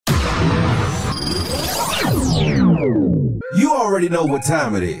You already know what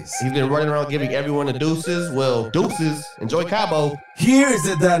time it is. He's been running around giving everyone the deuces. Well, deuces. Enjoy Cabo. Here is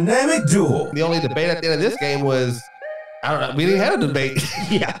the dynamic duel. The only debate at the end of this game was, I don't know, we didn't have a debate.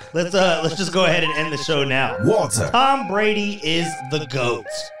 Yeah, let's just go ahead and end the show now. Walter. Tom Brady is the GOAT.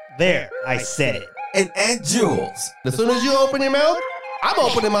 There, I said it. And Aunt Jules. As soon as you open your mouth, I'm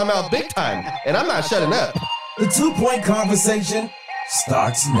opening my mouth big time, and I'm not shutting up. The 2-point conversation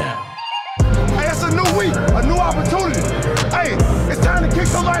starts now. Hey, it's a new week, a new opportunity. Hey, it's time to kick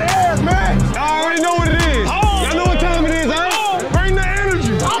somebody's ass, man. Y'all already know what it is. Y'all know what time it is, huh? Bring the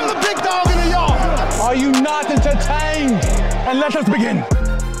energy. I'm the big dog in the yard. Are you not entertained? And let us begin.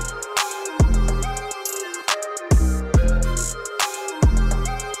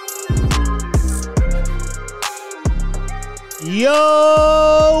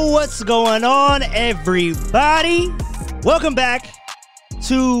 Yo, what's going on, everybody? Welcome back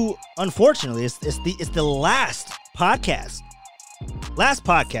to, unfortunately, it's the last podcast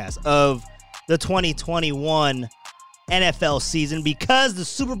of the 2021 NFL season, because the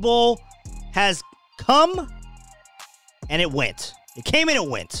Super Bowl has come and it went. It came and it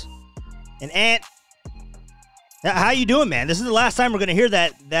went. And Ant, how you doing, man? This is the last time we're gonna hear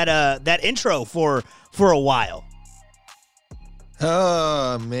that intro for a while.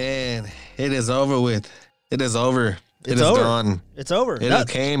 Oh, man. It is over with. It is over. It is over. gone. It's over. It has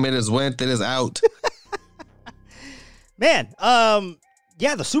came. It has went. It is out. Man,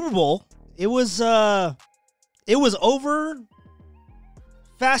 yeah, the Super Bowl, it was over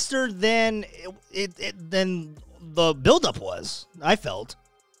faster than than the buildup was, I felt.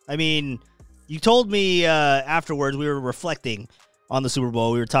 I mean, you told me afterwards, we were reflecting on the Super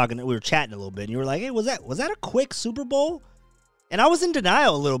Bowl. We were chatting a little bit, and you were like, hey, was that a quick Super Bowl? And I was in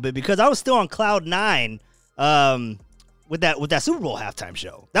denial a little bit because I was still on cloud 9 with that Super Bowl halftime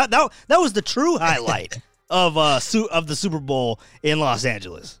show. That was the true highlight of the Super Bowl in Los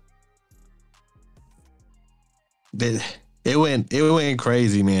Angeles. It went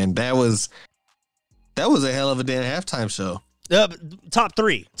crazy, man. That was a hell of a damn halftime show. Top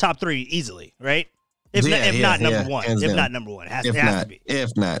three easily, right? If not number one, it has to be.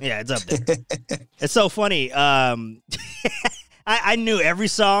 If not, yeah, it's up there. It's so funny. I knew every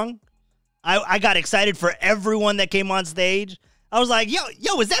song. I got excited for everyone that came on stage. I was like,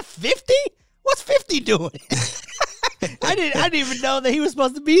 yo, is that 50? What's 50 doing? I didn't even know that he was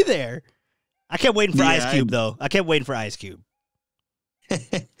supposed to be there. I kept waiting for Ice Cube, though. I kept waiting for Ice Cube.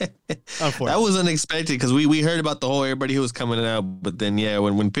 That was unexpected because we heard about the whole everybody who was coming out, but then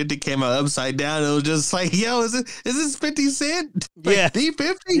when 50 came out upside down, it was just like, yo, is this 50 Cent? Like, yeah, the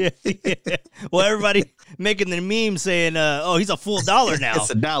 50. Yeah. Well, everybody making the meme saying, "Oh, he's a full $1 now."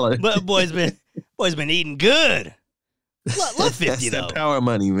 It's $1, but boy's been eating good. Love 50 That's though. That power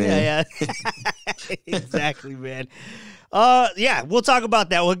money, man. Yeah. Exactly, man. Yeah, we'll talk about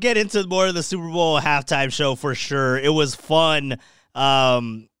that. We'll get into more of the Super Bowl halftime show for sure. It was fun.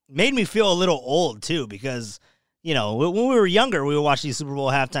 Made me feel a little old too, because when we were younger, we would watch these Super Bowl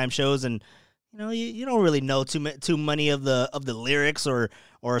halftime shows, and you don't really know too many of the lyrics or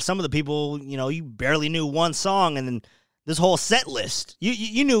some of the people. You barely knew one song, and then this whole set list,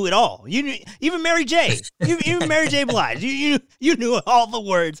 you knew it all. You knew even Mary J, even Mary J. Blige. You knew all the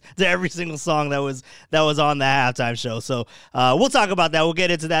words to every single song that was on the halftime show. So we'll talk about that. We'll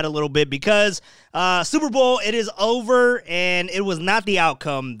get into that a little bit, because Super Bowl, it is over, and it was not the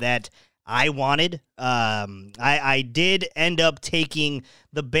outcome that I wanted. I did end up taking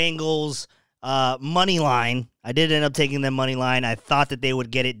the Bengals money line. I did end up taking them money line. I thought that they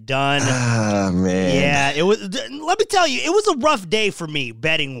would get it done. Oh, man. Yeah, it was. Let me tell you, it was a rough day for me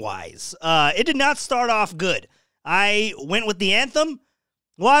betting wise. It did not start off good. I went with the anthem.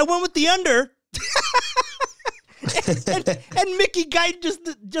 Well, I went with the under. and Mickey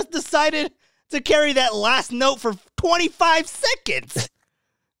Guyton just decided to carry that last note for 25 seconds.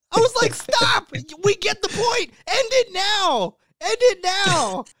 I was like, stop. We get the point. End it now.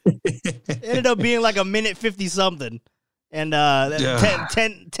 Ended up being like a minute 50 something, and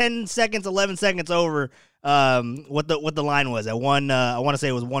 10 seconds, 11 seconds over what the line was at one. I want to say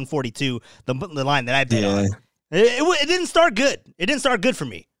it was 142. The line that I bet on. It didn't start good. It didn't start good for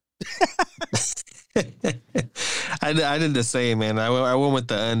me. I did the same, man. I went with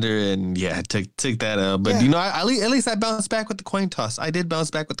the under, and took that up. But at least I bounced back with the coin toss. I did bounce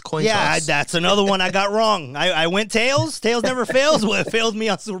back with the coin toss. Yeah, that's another one I got wrong. I went tails. Tails never fails. Well, it failed me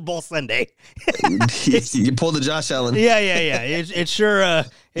on Super Bowl Sunday. You pulled the Josh Allen. Yeah. It sure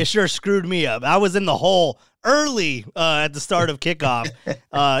screwed me up. I was in the hole early at the start of kickoff.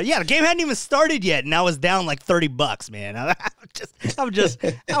 Yeah, the game hadn't even started yet, and I was down like $30, man.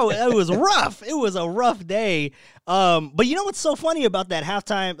 It was rough. It was a rough day. But you know what's so funny about that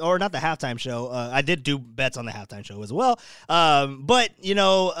halftime, or not the halftime show? I did do bets on the halftime show as well. But you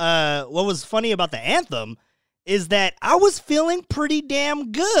know, what was funny about the anthem is that I was feeling pretty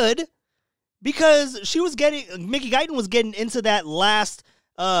damn good because Mickey Guyton was getting into that last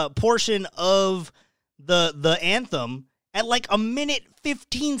portion of the anthem at like a minute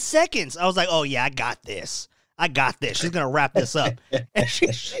 15 seconds. I was like, oh yeah, I got this. She's gonna wrap this up. And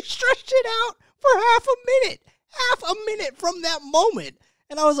she stretched it out for half a minute from that moment.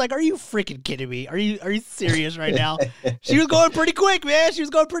 And I was like, are you freaking kidding me? Are you serious right now? She was going pretty quick, man. She was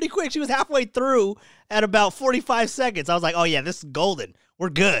going pretty quick. She was halfway through at about 45 seconds. I was like, oh yeah, this is golden. We're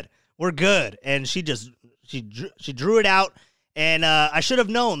good. And she drew it out. And I should have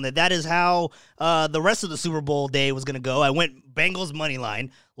known that is how the rest of the Super Bowl day was going to go. I went Bengals money line,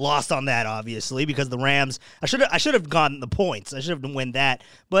 lost on that obviously because the Rams. I should have gotten the points. I should have won that.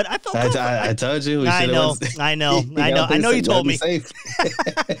 But I felt. I told you. I know. You told me.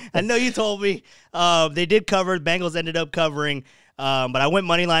 I know you told me. They did cover. Bengals ended up covering. But I went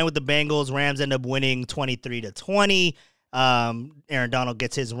money line with the Bengals. Rams ended up winning 23-20. Aaron Donald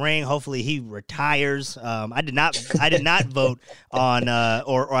gets his ring. Hopefully he retires. I did not vote on,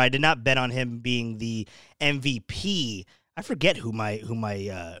 or I did not bet on him being the MVP. I forget who my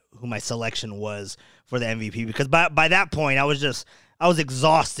selection was for the MVP because by that point I was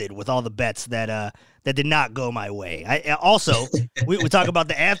exhausted with all the bets that did not go my way. I also we talk about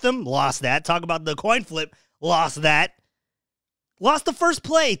the anthem, lost that. Talk about the coin flip, lost that. Lost the first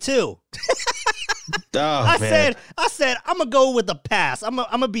play too. I said, I'm gonna go with the pass. I'm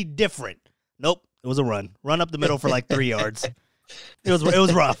gonna be different. Nope, it was a run up the middle for like 3 yards. It was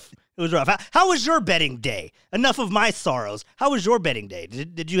rough. It was rough. How was your betting day? Enough of my sorrows. How was your betting day?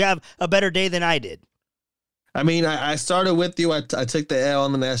 Did you have a better day than I did? I mean, I started with you. I took the L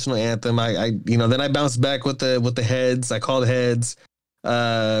on the national anthem. Then I bounced back with the heads. I called heads,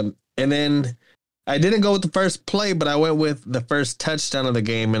 and then I didn't go with the first play, but I went with the first touchdown of the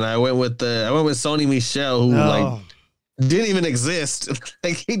game, and I went with Sony Michel, who didn't even exist.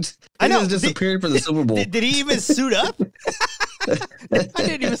 Like he just disappeared for the Super Bowl. Did he even suit up? I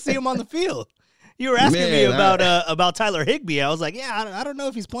didn't even see him on the field. You were asking me about Tyler Higbee. I was like, yeah, I don't know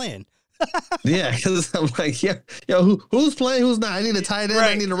if he's playing. Yeah, because I'm like, who's playing? Who's not? I need a tight end.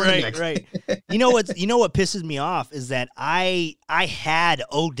 I need a running back. Right. You know what pisses me off is that I had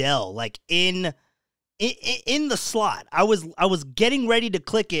Odell like in the slot. I was getting ready to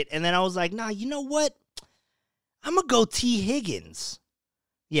click it, and then I was like, nah, you know what? I'm gonna go T. Higgins.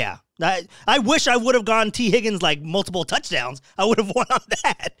 Yeah. I wish I would have gone T. Higgins like multiple touchdowns. I would have won on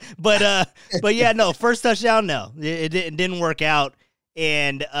that. But yeah, no, first touchdown, no. It didn't work out.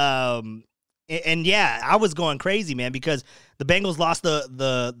 And yeah, I was going crazy, man, because the Bengals lost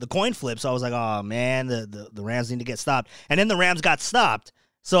the coin flip. So I was like, oh man, the Rams need to get stopped. And then the Rams got stopped.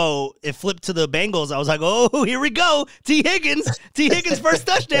 So it flipped to the Bengals. I was like, oh, here we go. T. Higgins first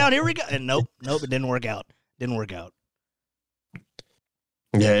touchdown. Here we go. And nope, it didn't work out.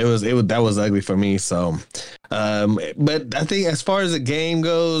 Yeah, that was ugly for me. So, but I think as far as the game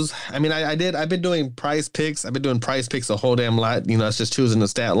goes, I mean, I've been doing price picks. I've been doing price picks a whole damn lot. You know, it's just choosing the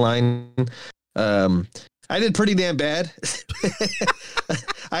stat line. I did pretty damn bad.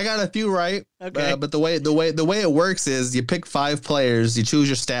 I got a few right. Okay. But the way it works is you pick 5 players, you choose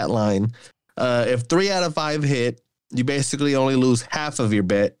your stat line. If 3 out of 5 hit, you basically only lose half of your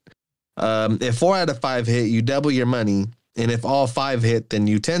bet. If 4 out of 5 hit, you double your money. And if all 5 hit, then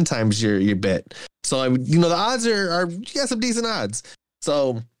you 10 times your bet. So, the odds are you got some decent odds.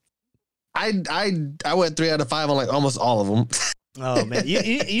 So I went 3 out of 5 on like almost all of them. Oh man, you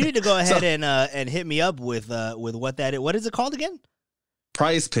need to go ahead and hit me up with what that is. What is it called again?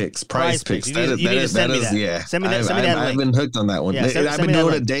 Price picks. You need to send me that. Yeah. Send me that link. I've been hooked on that one. Yeah, I've been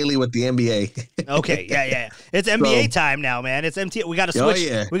doing it daily with the NBA. Okay, yeah. It's NBA time now, man. It's MT. We got to switch.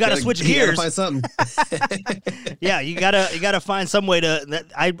 Yeah. We got to switch gears. Find something. Yeah, you gotta find some way to.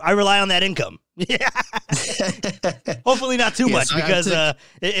 I rely on that income. Yeah. Hopefully not too much, because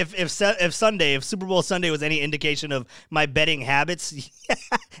if Super Bowl Sunday was any indication of my betting habits,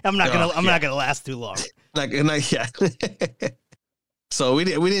 I'm not gonna last too long. Yeah. So we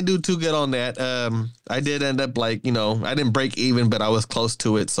didn't do too good on that. I did end up I didn't break even, but I was close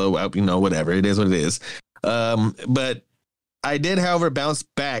to it. So whatever, it is what it is. But I did, however, bounce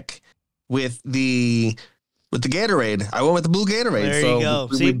back with the Gatorade. I went with the blue Gatorade. There you go.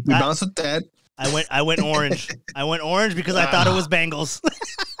 We bounced with that. I went orange. I went orange because I thought it was Bengals.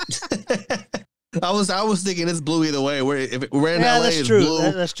 I was thinking it's blue either way. If we're in Yeah, LA, that's it's true.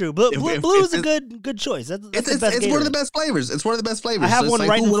 blue. That's true. Blue is a good choice. That's the best it's one of the Gatorade. best flavors. It's one of the best flavors. I have So one it's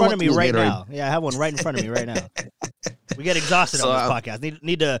right who in wouldn't front of want me blue right Gatorade? now. Yeah, I have one right in front of me right now. We get exhausted So, on this podcast.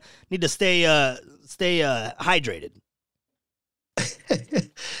 Need to stay hydrated.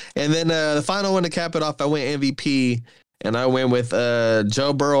 And then the final one to cap it off, I went MVP, and I went with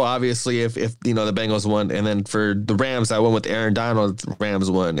Joe Burrow. Obviously, if the Bengals won, and then for the Rams, I went with Aaron Donald. The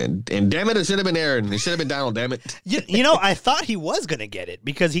Rams won, and damn it should have been Aaron. It should have been Donald. Damn it. I thought he was gonna get it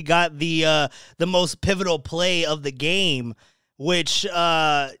because he got the most pivotal play of the game, which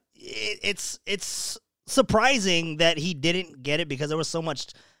it's surprising that he didn't get it because there was so much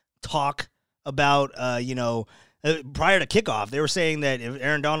talk about prior to kickoff, they were saying that if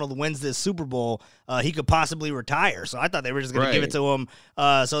Aaron Donald wins this Super Bowl, he could possibly retire. So I thought they were just going to give it to him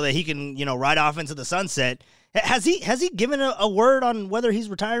so that he can, ride off into the sunset. Has he given a word on whether he's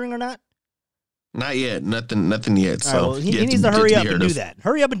retiring or not? Not yet. Nothing yet. So right, well, he needs to hurry up and do that.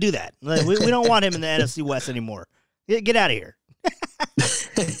 Hurry up and do that. We don't want him in the NFC West anymore. Get out of here.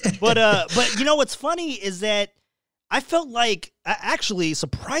 But what's funny is that I felt like, actually,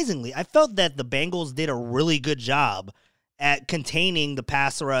 surprisingly, I felt that the Bengals did a really good job at containing the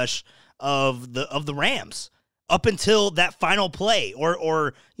pass rush of the Rams up until that final play,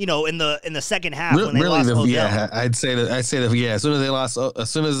 or in the second half when they lost Odell. Yeah, I'd say that. Yeah, as soon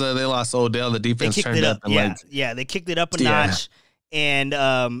as they lost Odell, the defense turned it up. And they kicked it up a notch. And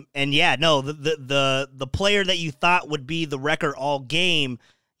the player that you thought would be the wrecker all game,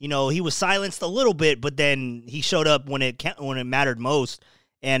 he was silenced a little bit, but then he showed up when it mattered most,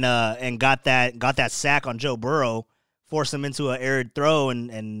 and got that sack on Joe Burrow, forced him into an arid throw,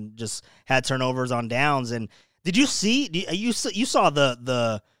 and just had turnovers on downs. And did you see? You saw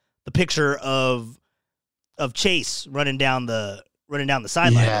the picture of Chase running down the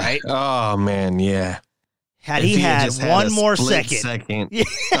sideline, right? Oh man, yeah. Had he had one more second.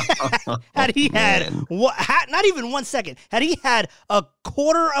 Had he had not even 1 second. Had he had a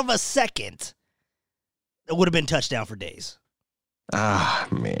quarter of a second, it would have been touchdown for days. Ah,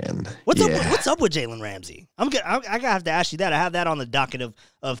 man. What's up with Jalen Ramsey? I gotta have to ask you that. I have that on the docket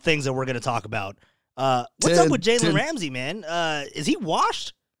of things that we're gonna talk about. What's up with Jalen Ramsey, man? Is he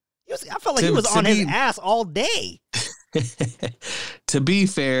washed? I felt like he was on his ass all day. To be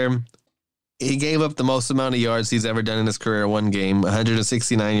fair, he gave up the most amount of yards he's ever done in his career in one game,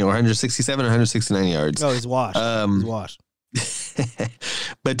 169 or 167 or 169 yards. Oh, he's washed. He's washed.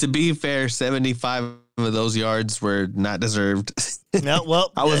 But to be fair, 75 of those yards were not deserved. No,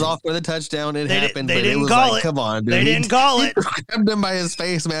 well, I was off for the touchdown. It happened, they but didn't it was call like, it. Come on, dude. They didn't call it. Grabbed him by his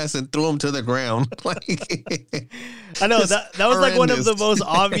face mask and threw him to the ground. I know that was like one of the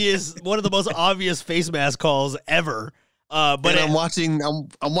most obvious face mask calls ever. But I'm watching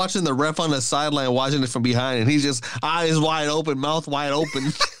the ref on the sideline, watching it from behind, and he's just eyes wide open, mouth wide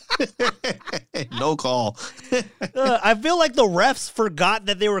open. No call. I feel like the refs forgot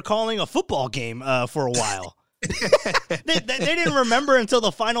that they were calling a football game for a while. they didn't remember until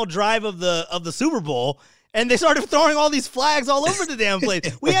the final drive of the Super Bowl, and they started throwing all these flags all over the damn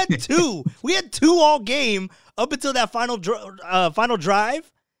place. We had two all game up until that final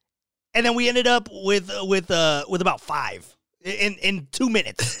drive. And then we ended up with about 5 in 2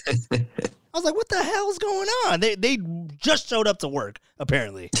 minutes. I was like, "What the hell's going on?" They just showed up to work.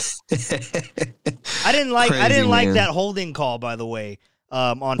 Apparently, I didn't like that holding call. By the way,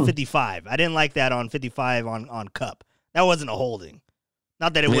 on 55, I didn't like that on 55 on Cup. That wasn't a holding.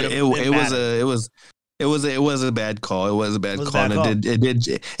 Not that it would have. It was a bad call. It was a bad call, and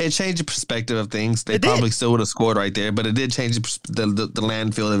it changed the perspective of things. They probably still would have scored right there, but it did change the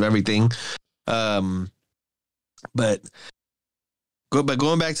landfill of everything. But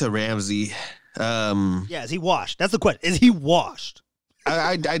going back to Ramsey, is he washed? That's the question. Is he washed?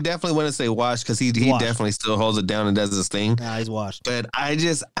 I definitely want to say washed because he definitely still holds it down and does his thing. Nah, he's washed. But I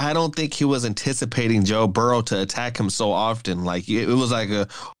don't think he was anticipating Joe Burrow to attack him so often. Like it was like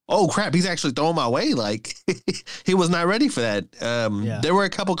oh crap, he's actually throwing my way. Like he was not ready for that. There were a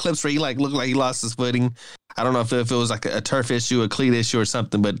couple clips where he looked like he lost his footing. I don't know if it was like a turf issue, a cleat issue, or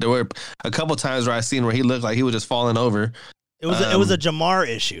something. But there were a couple times where I seen where he looked like he was just falling over. It was a Jamar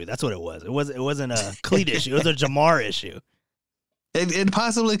issue. That's what it was. It wasn't a cleat issue. It was a Jamar issue. It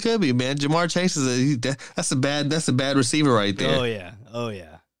possibly could be, man. Jamar Chase that's a bad receiver right there. Oh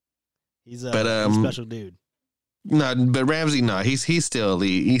yeah. He's a special dude. No, but Ramsey, no, he's still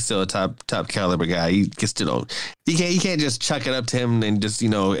elite. He's still a top caliber guy. You can't just chuck it up to him and just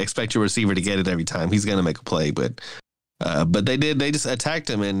expect your receiver to get it every time. He's gonna make a play, but they just attacked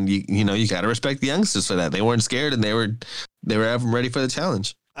him, and you got to respect the youngsters for that. They weren't scared, and they were ready for the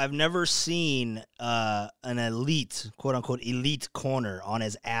challenge. I've never seen an elite, quote unquote, elite corner on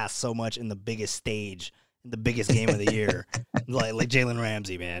his ass so much in the biggest stage, in the biggest game of the year, like Jalen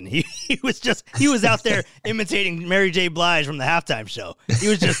Ramsey, man. He was out there imitating Mary J. Blige from the halftime show. He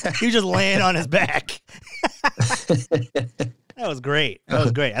was just laying on his back. That was great. That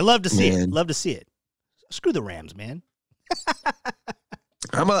was great. I love to see it. Love to see it. Screw the Rams, man.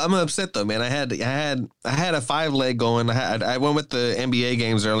 I'm upset though, man. I had a 5-leg going. I went with the NBA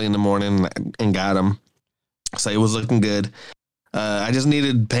games early in the morning and got them, so it was looking good. I just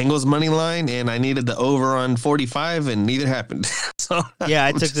needed Bengals money line and I needed the over on 45, and neither happened. So yeah,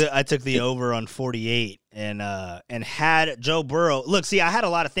 I took the over on 48 and had Joe Burrow. Look, see, I had a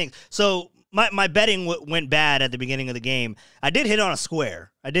lot of things. So my betting went bad at the beginning of the game. I did hit on a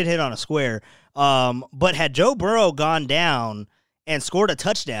square. But had Joe Burrow gone down and scored a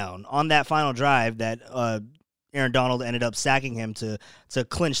touchdown on that final drive that Aaron Donald ended up sacking him to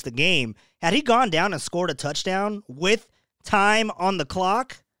clinch the game, had he gone down and scored a touchdown with time on the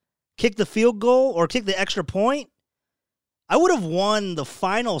clock, kicked the field goal or kicked the extra point, I would have won the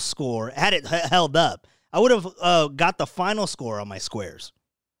final score had it held up. I would have got the final score on my squares.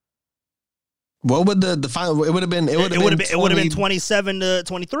 What would the final? It would have been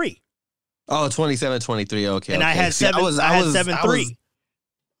 27-23. Oh, 27-23. Okay. And I had 7-3.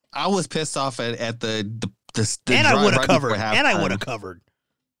 I was pissed off at the and I would have covered. And I would have covered.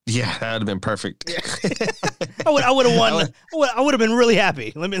 Yeah, that would have been perfect. I would have won. I would have been really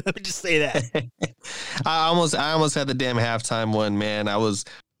happy. Let me just say that. I almost had the damn halftime one, man. It was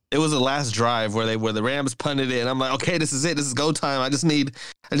the last drive where the Rams punted it, and I'm like, okay, this is it. This is go time. I just need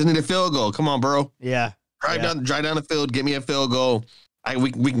a field goal. Come on, bro. Yeah. Drive down the field. Get me a field goal.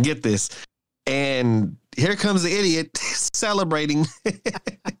 We can get this. And here comes the idiot celebrating in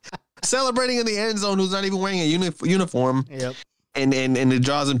the end zone, who's not even wearing a uniform. Yep. And it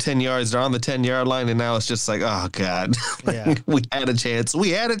draws them 10 yards. They're on the 10-yard line, and now it's just like, oh God, yeah. we had a chance.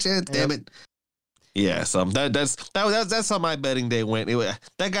 Damn it. Yeah, so that's how my betting day went.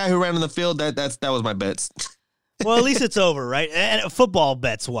 That guy who ran on the field, that was my bets. Well, at least it's over, right? And football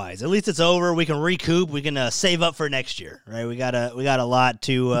bets wise, at least it's over. We can recoup. We can save up for next year, right? We got a lot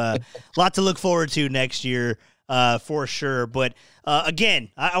to look forward to next year, for sure. But again,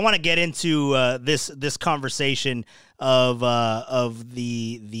 I want to get into this conversation of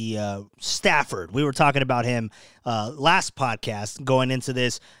the Stafford. We were talking about him last podcast going into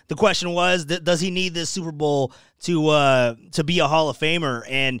this. The question was, does he need this Super Bowl to be a Hall of Famer?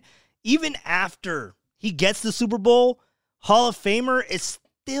 And even after he gets the Super Bowl, Hall of Famer, it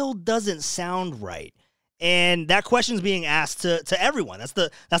still doesn't sound right. And that question's being asked to everyone. That's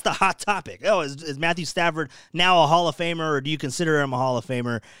the hot topic. Oh, is Matthew Stafford now a Hall of Famer, or do you consider him a Hall of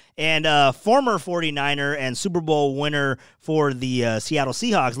Famer? And former 49er and Super Bowl winner for the Seattle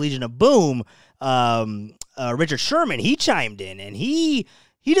Seahawks, Legion of Boom, Richard Sherman, he chimed in, and he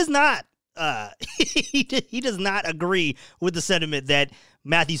does not he does not agree with the sentiment that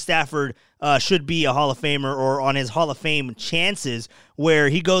Matthew Stafford should be a Hall of Famer or on his Hall of Fame chances, where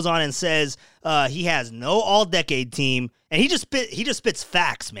he goes on and says he has no all-decade team, and he just spits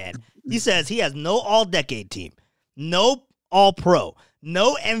facts, man. He says he has no all-decade team, no all-pro,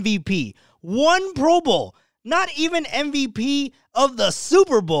 no MVP, one Pro Bowl, not even MVP of the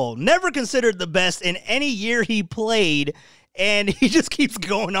Super Bowl, never considered the best in any year he played. And he just keeps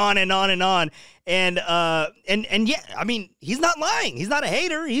going on and on and on. And yeah, I mean, he's not lying. He's not a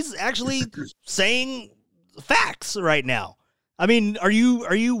hater. He's actually saying facts right now. I mean, are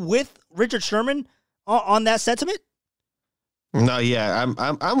you with Richard Sherman on that sentiment? No, yeah, I'm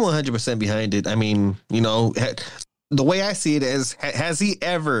 100% behind it. I mean, you know, the way I see it is, has he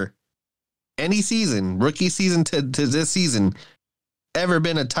ever, any season, rookie season to this season, ever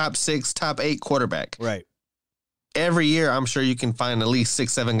been a top 6, top 8 quarterback? Right. Every year, I'm sure you can find at least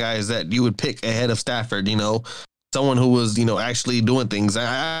 6-7 guys that you would pick ahead of Stafford, you know, someone who was, you know, actually doing things.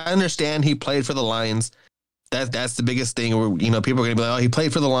 I understand he played for the Lions. That's the biggest thing where, you know, people are going to be like, oh, he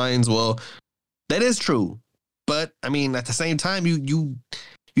played for the Lions. Well, that is true. But, I mean, at the same time, you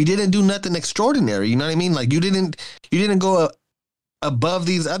didn't do nothing extraordinary. You know what I mean? Like, you didn't go above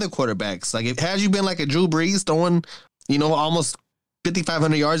these other quarterbacks. Like, had you been like a Drew Brees throwing, you know, almost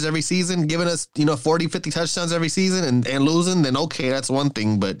 5,500 yards every season, giving us, you know, 40, 50 touchdowns every season and losing, then okay, that's one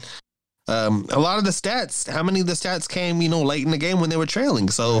thing. But a lot of the stats, how many of the stats came, you know, late in the game when they were trailing?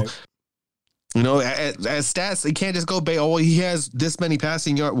 So, right. You know, as stats, you can't just go he has this many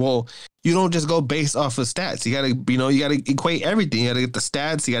passing yards. Well, you don't just go based off of stats. You got to equate everything. You got to get the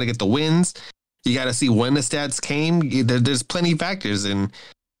stats. You got to get the wins. You got to see when the stats came. There's plenty of factors. And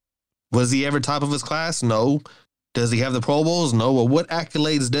was he ever top of his class? No. Does he have the Pro Bowls? No. Well, what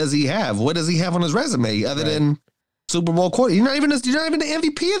accolades does he have? What does he have on his resume other than Super Bowl quarter? You're not even the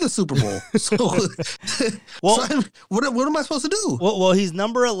MVP of the Super Bowl. So, Well, what am I supposed to do? Well, he's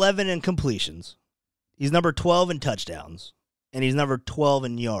number 11 in completions. He's number 12 in touchdowns, and he's number 12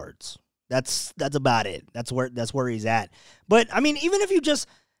 in yards. That's about it. That's where he's at. But I mean, even if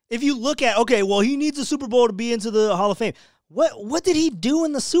you look at, okay, well, he needs a Super Bowl to be into the Hall of Fame. What did he do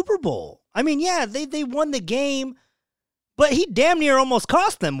in the Super Bowl? I mean, yeah, they won the game, but he damn near almost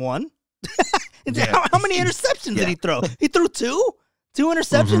cost them one. How many interceptions did he throw? He threw two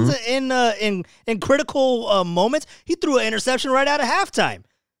interceptions in critical moments. He threw an interception right out of halftime.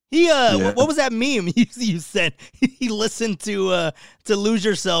 What was that meme you said? He listened to "Lose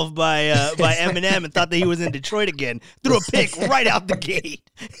Yourself" by Eminem and thought that he was in Detroit again. Threw a pick right out the gate.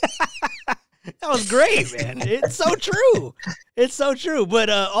 That was great, man. It's so true. It's so true. But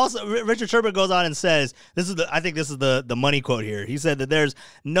also, Richard Sherman goes on and says, I think this is the money quote here. He said that there's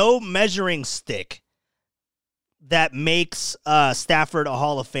no measuring stick that makes Stafford a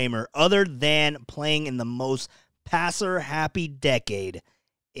Hall of Famer other than playing in the most passer-happy decade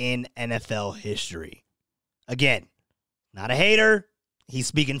in NFL history. Again, not a hater. He's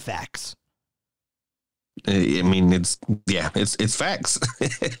speaking facts. I mean, it's facts. It's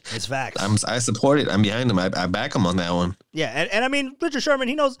facts. I support it. I'm behind him. I back him on that one. Yeah, and I mean, Richard Sherman,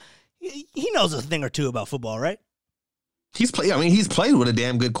 he knows a thing or two about football, right? He's played with a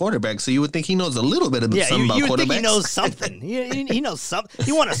damn good quarterback, so you would think he knows a little bit of something about quarterbacks. You would think he knows something. He knows something.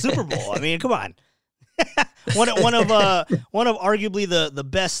 He won a Super Bowl. I mean, come on. one of arguably the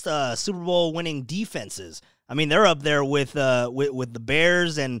best Super Bowl winning defenses. I mean, they're up there with the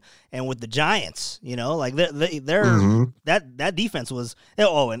Bears and with the Giants. You know, like they're that defense was.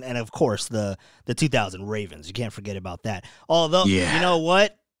 Oh, and of course the 2000 Ravens. You can't forget about that. Although you know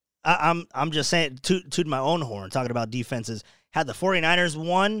what, I'm just saying to my own horn, talking about defenses. Had the 49ers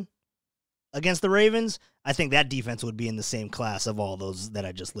won against the Ravens, I think that defense would be in the same class of all those that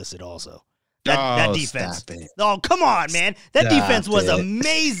I just listed. Also. That defense. Oh, come on, man. That defense was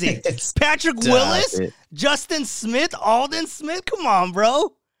amazing. Patrick Willis, Justin Smith, Aldon Smith. Come on,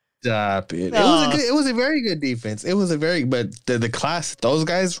 bro. Stop it. It was a very good defense. It was but the class those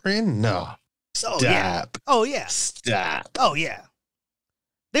guys were in, no. Stop. Yeah. Oh, yeah. Stop. Oh, yeah.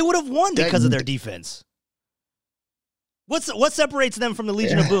 They would have won because of their defense. What separates them from the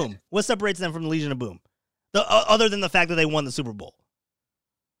Legion of Boom? What separates them from the Legion of Boom? Other than the fact that they won the Super Bowl.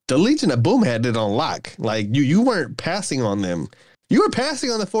 The Legion of Boom had it on lock. Like you weren't passing on them. You were passing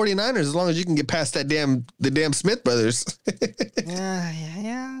on the 49ers as long as you can get past the damn Smith brothers.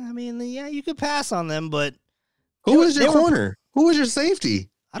 Yeah. I mean, yeah, you could pass on them, but who was your corner? Who was your safety?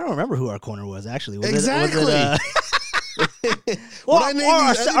 I don't remember who our corner was actually. Exactly.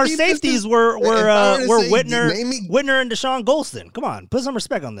 Our safeties were Whitner and Deshaun Golston. Come on, put some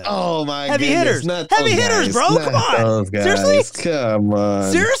respect on that. Oh my heavy goodness. hitters, heavy hitters, bro. Come on, seriously. Come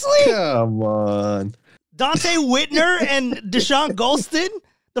on, seriously. Come on. Dante Whitner and Deshaun Golston,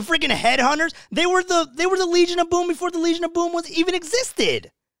 the freaking headhunters. They were the Legion of Boom before the Legion of Boom even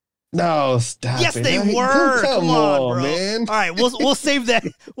existed. No, stop. Yes, it. they were. Come on, bro. Man. All right, we'll save that.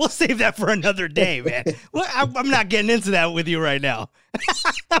 We'll save that for another day, man. I'm not getting into that with you right now.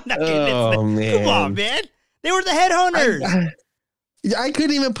 I'm not getting into that. Man. Come on, man. They were the headhunters. I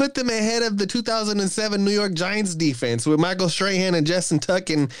couldn't even put them ahead of the 2007 New York Giants defense with Michael Strahan and Justin Tuck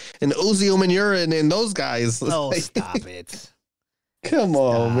and Uzi Umenyiora and those guys. Oh, stop it. Come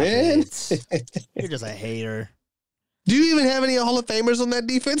on, man. You're just a hater. Do you even have any Hall of Famers on that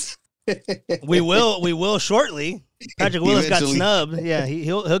defense? We will shortly. Patrick Willis got snubbed. Yeah,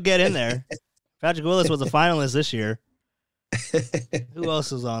 he'll get in there. Patrick Willis was a finalist this year. Who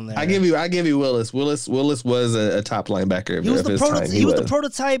else was on there? I give you Willis. Willis was a top linebacker. He was the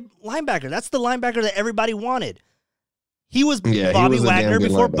prototype linebacker. That's the linebacker that everybody wanted. He was Bobby Wagner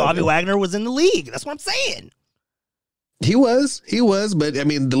before Bobby Wagner was in the league. That's what I'm saying. He was, but I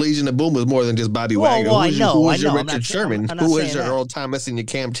mean, the Legion of Boom was more than just Bobby Wagner. Who was your Richard Sherman? Who was your Earl Thomas and your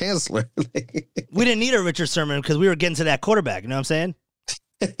Cam Chancellor? We didn't need a Richard Sherman because we were getting to that quarterback. You know what I'm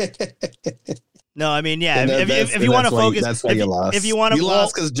saying? No, I mean, yeah. If you want to focus, that's why you lost. If you want to, you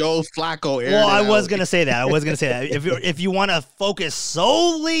lost because Joe Flacco. I was gonna say that. If you want to focus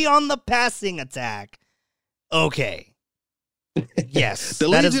solely on the passing attack, okay. Yes, the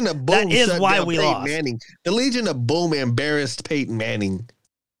Legion of Boom. That is why we Peyton lost. Manning. The Legion of Boom embarrassed Peyton Manning.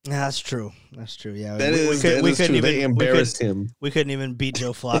 That's true. Yeah, we couldn't even. They embarrassed him. We couldn't even beat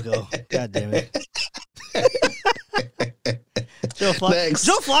Joe Flacco. God damn it. Joe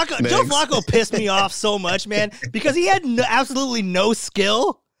Flacco pissed me off so much, man, because he had absolutely no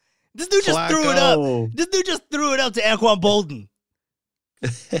skill. This dude just threw it up. This dude just threw it up to Anquan Bolden.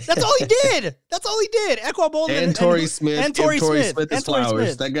 That's all he did. That's all he did. Anquan Bolden and Torrey Smith. And Torrey Smith. And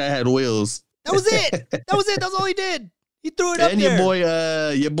Flowers. That guy had wheels. That was it. That's all he did. He threw it up and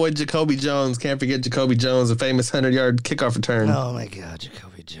there. your boy Jacoby Jones. Can't forget Jacoby Jones, a famous 100-yard kickoff return. Oh my God,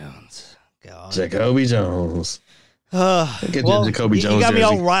 Jacoby Jones. God. Jacoby Jones. Jacoby Jones. You got me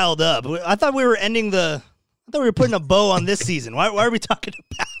all riled up. I thought we were putting a bow on this season. Why are we talking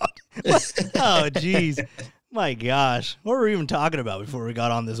about? Oh, jeez. My gosh. What were we even talking about before we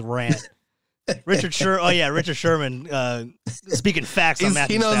got on this rant? Richard Sherman speaking facts on Matthew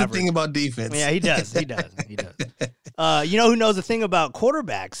Stafford. He knows a thing about defense. Yeah, he does. You know who knows a thing about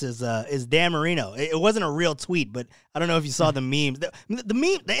quarterbacks is Dan Marino. It wasn't a real tweet, but I don't know if you saw the memes. The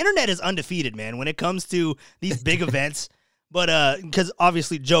internet is undefeated, man, when it comes to these big events. But because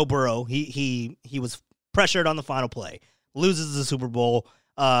obviously Joe Burrow, he was pressured on the final play, loses the Super Bowl.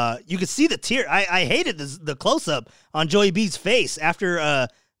 You could see the tear. I hated the close up on Joey B's face after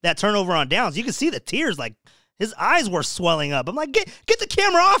that turnover on downs. You could see the tears, like his eyes were swelling up. I'm like, get the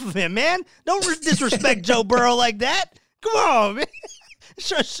camera off of him, man. Don't disrespect Joe Burrow like that. Come on, man.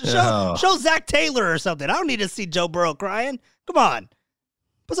 Show Zach Taylor or something. I don't need to see Joe Burrow crying. Come on.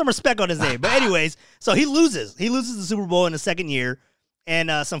 Put some respect on his name. But anyways, so he loses. He loses the Super Bowl in his second year. And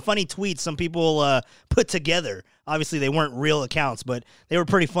some funny tweets some people put together. Obviously, they weren't real accounts, but they were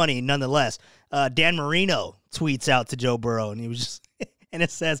pretty funny nonetheless. Dan Marino tweets out to Joe Burrow, and he was just, and it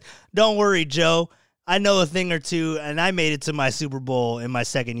says, "Don't worry, Joe. I know a thing or two, and I made it to my Super Bowl in my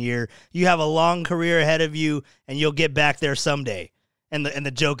second year. You have a long career ahead of you, and you'll get back there someday." And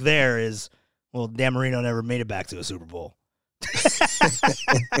the joke there is, well, Dan Marino never made it back to a Super Bowl.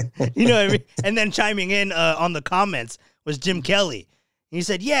 You know what I mean? And then chiming in on the comments was Jim Kelly. He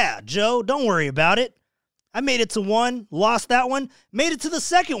said, "Yeah, Joe, don't worry about it. I made it to one, lost that one, made it to the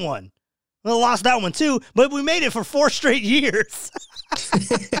second one. Well, lost that one too, but we made it for 4 straight years."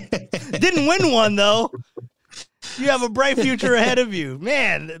 Didn't win one, though. You have a bright future ahead of you.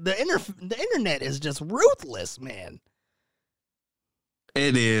 Man, the internet is just ruthless, man.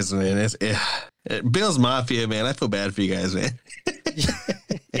 It is, man. Bills Mafia, man. I feel bad for you guys, man.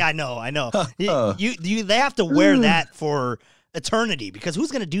 Yeah, I know. They have to wear that for eternity, because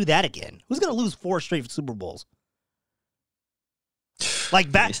who's going to do that again? Who's going to lose 4 straight Super Bowls?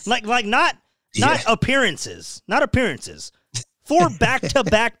 Not appearances, not appearances. 4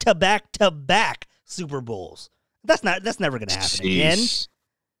 back-to-back Super Bowls. That's never going to happen again.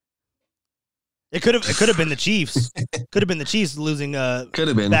 It could have been the Chiefs. Could have been the Chiefs losing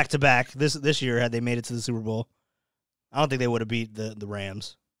back-to-back this year had they made it to the Super Bowl. I don't think they would have beat the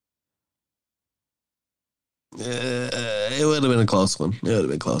Rams. It would have been a close one. Yeah.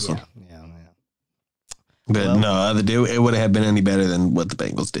 But it wouldn't have been any better than what the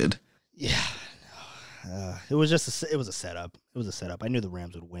Bengals did. Yeah. It was a setup. It was a setup. I knew the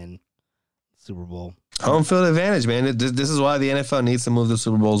Rams would win the Super Bowl. Home field advantage, man. This is why the NFL needs to move the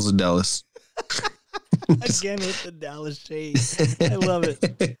Super Bowls to Dallas. Again with the Dallas shade. I love it.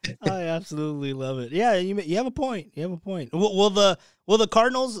 I absolutely love it. Yeah, you have a point. Will the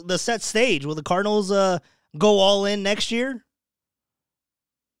Cardinals, the set stage, will the Cardinals go all in next year?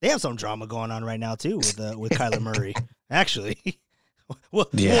 They have some drama going on right now too with Kyler Murray. Actually, will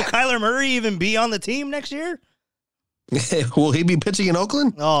Kyler Murray even be on the team next year? Will he be pitching in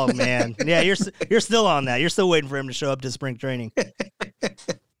Oakland? Oh man, yeah, you're still on that. You're still waiting for him to show up to spring training.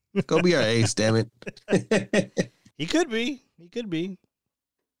 Go be our ace, damn it. He could be.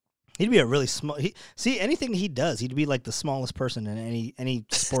 He'd be a really small. Anything he does, he'd be like the smallest person in any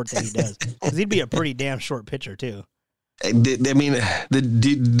sport that he does. Because he'd be a pretty damn short pitcher too.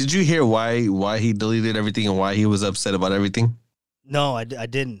 Did you hear why he deleted everything and why he was upset about everything? No, I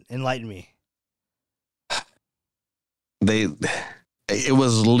didn't. Enlighten me. It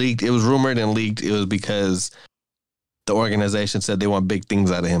was leaked. It was rumored and leaked. It was because the organization said they want big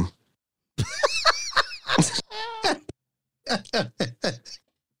things out of him.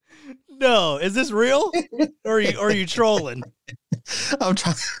 No, is this real? Or are you trolling?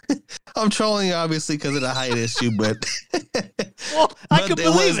 I'm trolling obviously because of the height issue, but I could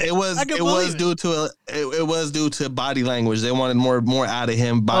believe it. It was due to body language. They wanted more out of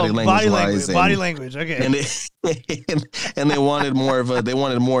him body language. Body language. Okay. And they wanted more of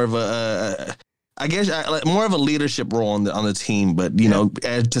a I guess more of a leadership role on the team. But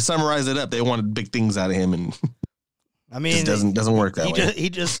to summarize it up, they wanted big things out of him, and I mean, it doesn't work that way.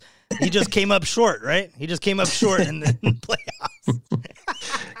 He just came up short, right? He just came up short in the playoffs.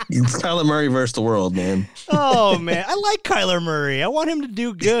 It's Kyler Murray versus the world, man. Oh man, I like Kyler Murray. I want him to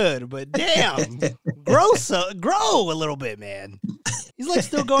do good, but damn, grow a little bit, man. He's like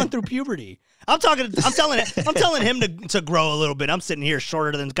still going through puberty. I'm telling him to grow a little bit. I'm sitting here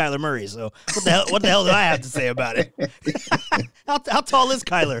shorter than Kyler Murray. So what the hell do I have to say about it? How tall is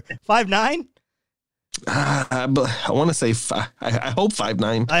Kyler? 5'9"? I want to say I hope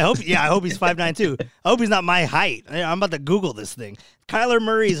 5'9". I hope he's 5'9" too. I hope he's not my height. I'm about to Google this thing. Kyler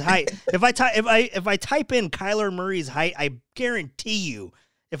Murray's height. If I type in Kyler Murray's height, I guarantee you,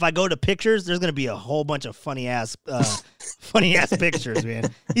 if I go to pictures, there's gonna be a whole bunch of funny ass pictures,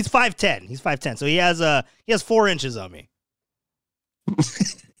 man. He's 5'10". He's 5'10". So he has 4 inches on me.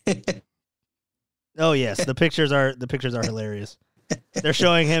 Oh yes, the pictures are hilarious. They're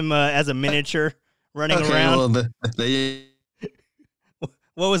showing him as a miniature running around. Well,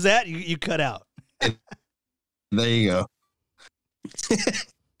 what was that? You cut out. There you go.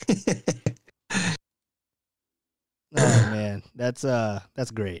 Oh man, that's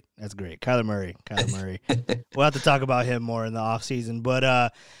great. That's great. Kyler Murray. We'll have to talk about him more in the offseason.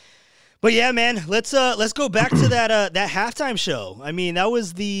 But yeah, man, let's go back to that halftime show. I mean, that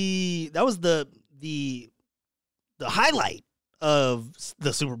was the highlight of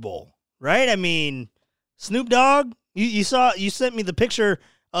the Super Bowl, right? I mean, Snoop Dogg, you sent me the picture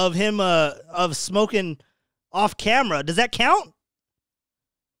of him of smoking off camera. Does that count?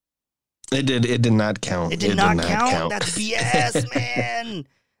 It did not count. It did not count. That's BS, man.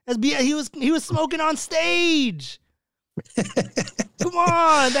 That's BS. He was smoking on stage. Come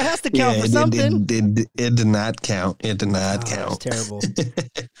on, that has to count for something. It did not count. It did not count. That's terrible.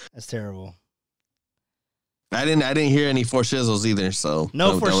 That's terrible. I didn't hear any for shizzles either. So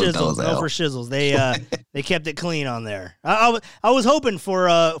no for shizzles. They kept it clean on there. I was hoping for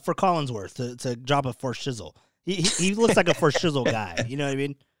Collinsworth to drop a for shizzle. He looks like a for shizzle guy. You know what I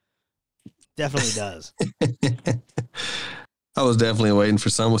mean? Definitely does. I was definitely waiting for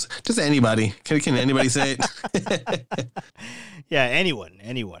someone. Just anybody. Can anybody say it? Yeah, anyone.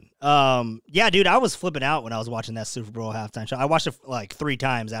 Yeah, dude, I was flipping out when I was watching that Super Bowl halftime show. I watched it like 3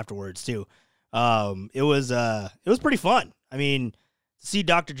 times afterwards too. It was pretty fun. I mean, to see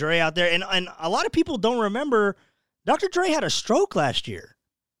Dr. Dre out there, and a lot of people don't remember Dr. Dre had a stroke last year.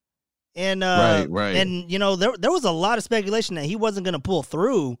 And right. And you know, there was a lot of speculation that he wasn't going to pull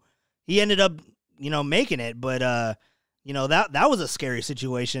through. He ended up, making it, but that was a scary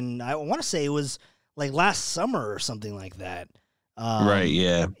situation. I want to say it was like last summer or something like that. Right,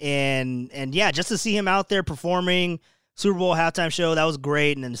 yeah. And yeah, just to see him out there performing Super Bowl halftime show, that was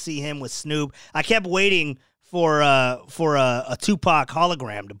great. And then to see him with Snoop, I kept waiting for a Tupac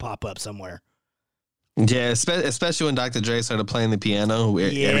hologram to pop up somewhere. Yeah, especially when Dr. Dre started playing the piano.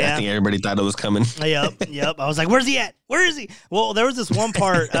 Yeah. I think everybody thought it was coming. Yep. I was like, where's he at? Where is he? Well, there was this one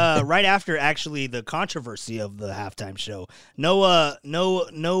part right after actually the controversy of the halftime show. No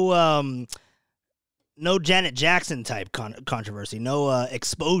Janet Jackson type controversy, no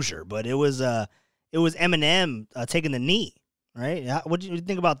exposure, but it was Eminem taking the knee, right? What did you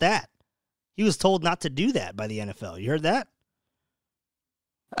think about that? He was told not to do that by the NFL. You heard that?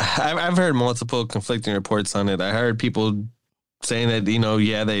 I've heard multiple conflicting reports on it. I heard people saying that,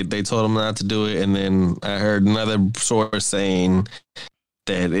 they told him not to do it. And then I heard another source saying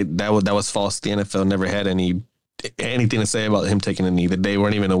that that was false. The NFL never had anything to say about him taking a knee, that they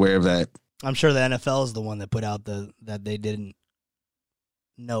weren't even aware of that. I'm sure the NFL is the one that put out that they didn't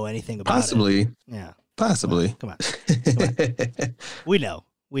know anything about Possibly. it. Yeah. Possibly. Come on. We know.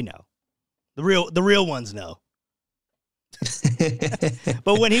 The real ones know.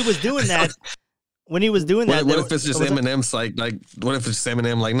 But when he was doing that, what if it's just Eminem's like what if it's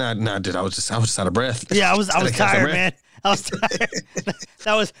Eminem like nah dude, I was just out of breath. Yeah, I was tired, man. I was tired.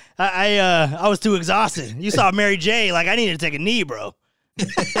 That was I was too exhausted. You saw Mary J, like I needed to take a knee, bro.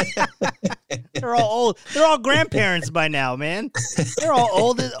 They're all old. They're all grandparents by now, man. They're all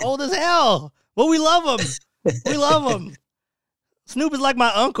old as hell. But we love them. Snoop is like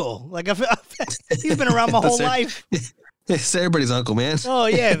my uncle. Like he's been around my whole life. It's everybody's uncle, man. Oh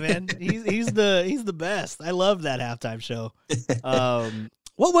yeah, man. He's the best. I love that halftime show.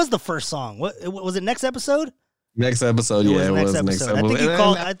 What was the first song? What was it? Next episode? Next episode, it was next episode.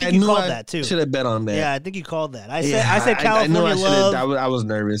 I think you called that too. Should have bet on that. Yeah, I think you called that. I said California Love. I was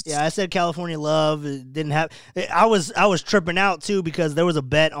nervous. Yeah, I said California Love. It didn't have. I was tripping out too because there was a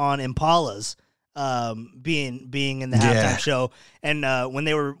bet on Impalas being in the halftime show, and when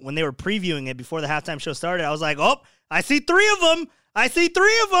they were previewing it before the halftime show started, I was like, oh, I see 3 of them.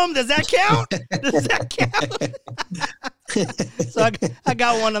 Does that count? So I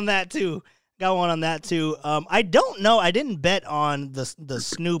got one on that too. got one on that too. I don't know. I didn't bet on the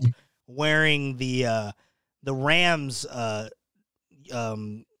Snoop wearing the Rams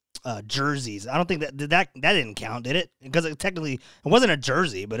jerseys. I don't think that didn't count, did it? Because it wasn't a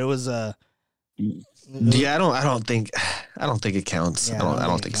jersey, but it was Yeah, I don't think it counts. Yeah, I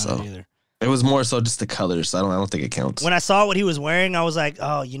don't think so. either. It was more so just the colors. I don't think it counts. When I saw what he was wearing, I was like,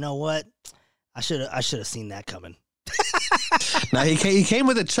 oh, you know what? I should have seen that coming. Now he came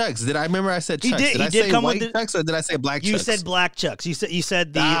with the Chucks. I remember I said Chucks? He Did I did say come white with Chucks or did I say black You Chucks? said black Chucks. You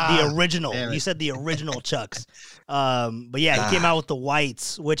said the original. damn it. You said the original Chucks. But yeah, he came out with the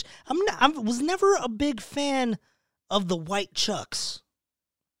whites, which I was never a big fan of the white Chucks.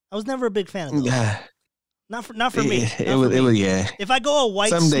 I was never a big fan of those. Not for me. It was yeah. If I go a white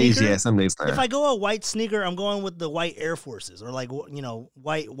Some sneaker, days yeah, some days not. if I go a white sneaker, I'm going with the white Air Forces or like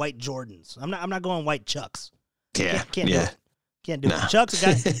white Jordans. I'm not going white Chucks. Yeah, Can't do yeah. it. Can't do it. Chucks,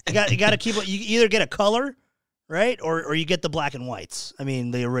 you got to keep it. You either get a color, right, or you get the black and whites. I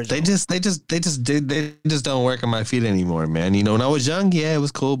mean, the original. They just don't work on my feet anymore, man. You know, when I was young, yeah, it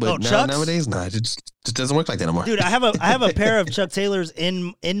was cool, but nowadays, it just doesn't work like that anymore. Dude, I have a pair of Chuck Taylors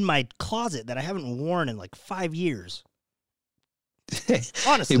in my closet that I haven't worn in like 5 years.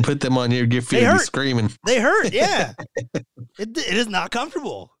 Honestly, you put them on your feet, and you're screaming. They hurt. Yeah, it is not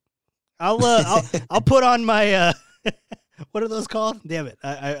comfortable. I'll put on my what are those called? Damn it,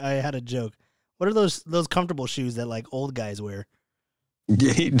 I had a joke. What are those comfortable shoes that like old guys wear?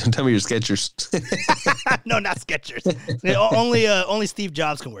 Yeah, don't tell me your Skechers. No, not Skechers. Only Steve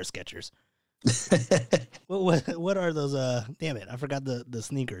Jobs can wear Skechers. What are those? Damn it, I forgot the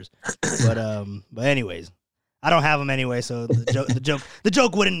sneakers. But anyways, I don't have them anyway, so the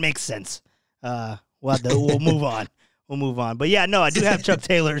joke wouldn't make sense. We'll move on. We'll move on. But yeah, no, I do have Chuck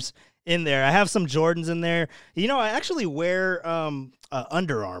Taylors in there. I have some Jordans in there. You know, I actually wear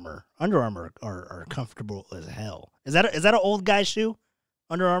Under Armour. Under Armour are comfortable as hell. Is that an old guy shoe?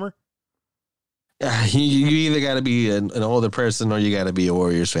 Under Armour? You either got to be an older person or you got to be a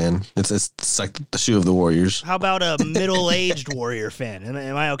Warriors fan. It's like the shoe of the Warriors. How about a middle-aged Warrior fan?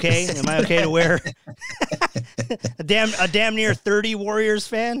 Am I okay? Am I okay to wear a damn near 30 Warriors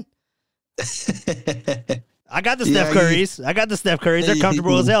fan? I got the Steph Currys. They're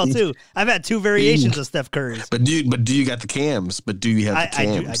comfortable as hell too. I've had 2 variations of Steph Currys. But do you got the cams? But do you have the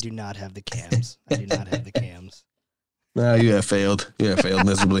cams? I do not have the cams. I do not have the cams. No, you have failed. You have failed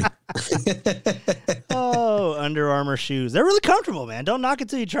miserably. Oh, Under Armour shoes. They're really comfortable, man. Don't knock it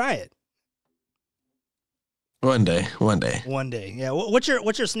till you try it. One day. Yeah. What's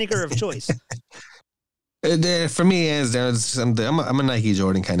your sneaker of choice? For me, hands down, I'm a Nike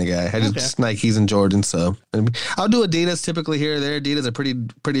Jordan kind of guy. I just Nikes and Jordans. So I'll do Adidas typically here or there. Adidas are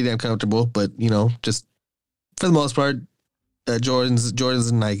pretty damn comfortable, but just for the most part, Jordans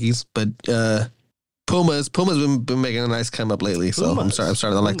and Nikes. But Puma's been making a nice come up lately. So I'm starting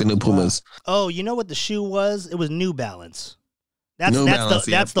to like the new Pumas. Wow. Oh, you know what the shoe was? It was New Balance. That's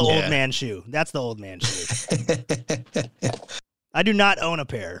the old man shoe. That's the old man shoe. I do not own a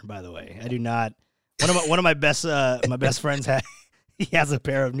pair, by the way. I do not. One of my best friends he has a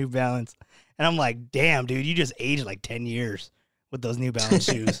pair of New Balance, and I'm like, damn, dude, you just aged like 10 years with those New Balance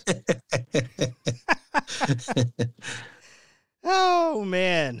shoes. Oh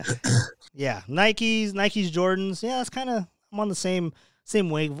man, yeah, Nikes, Jordans, yeah, that's kind of I'm on the same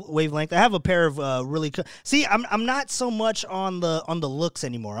wavelength. I have a pair of really. See, I'm not so much on the looks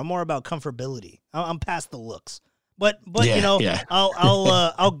anymore. I'm more about comfortability. I'm past the looks, but yeah.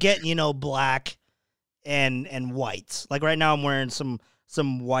 I'll get black. And whites. Like right now I'm wearing some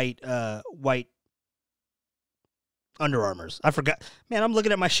white Under Armours. I forgot. Man, I'm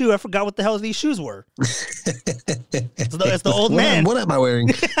looking at my shoe. I forgot what the hell these shoes were. It's the old man. What am I wearing?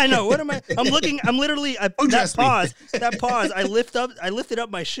 I know. What am I? I'm looking. I'm literally that pause. I lifted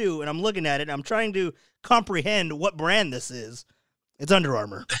up my shoe and I'm looking at it and I'm trying to comprehend what brand this is. It's Under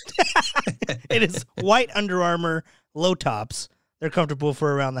Armour. It is white Under Armour low tops. They're comfortable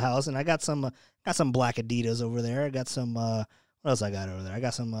for around the house, and I got some black Adidas over there. I got some what else I got over there? I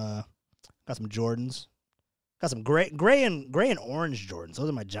got some Jordans. Got some gray and orange Jordans. Those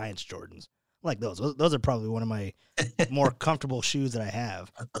are my Giants Jordans. I like those. Those are probably one of my more comfortable shoes that I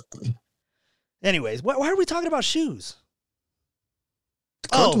have. Anyways, why are we talking about shoes?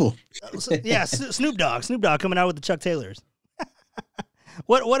 Comfortable. Yeah, Snoop Dogg coming out with the Chuck Taylors.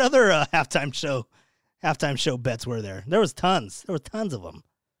 What other halftime show bets were there? There was tons. There were tons of them.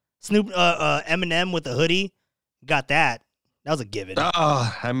 Eminem with the hoodie, got that. That was a given.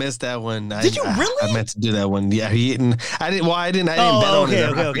 Oh, I missed that one. Did you really? I meant to do that one. Yeah, he didn't. I didn't. Well, I didn't bet on it. I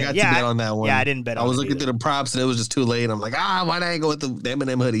forgot to bet on that one. Yeah, I didn't bet on it. I was looking through the props and it was just too late. I'm like, why did I go with the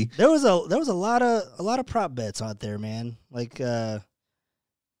Eminem hoodie? There was a lot of prop bets out there, man. Like, and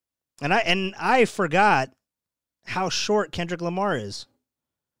I forgot how short Kendrick Lamar is.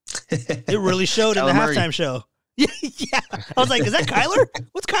 It really showed in the halftime show. Yeah, I was like, is that Kyler?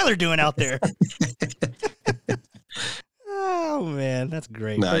 What's Kyler doing out there? Oh man, that's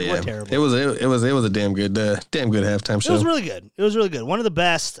great. No, but yeah. We're terrible. It was a damn good halftime show. It was really good. It was really good. One of the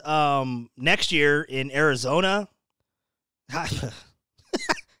best. Next year in Arizona. How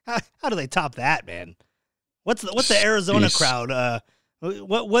do they top that, man? What's the Arizona crowd?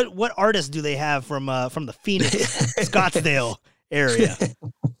 What artists do they have from the Phoenix, Scottsdale area?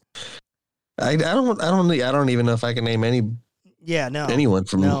 I don't even know if I can name anyone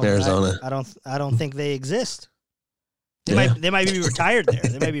from Arizona. I don't think they exist. They might be retired there.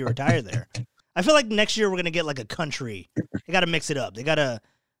 They might be retired there. I feel like next year we're gonna get like a country. They got to mix it up. They gotta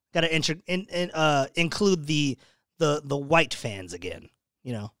include the white fans again.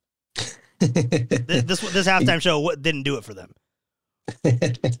 You know, this halftime show didn't do it for them.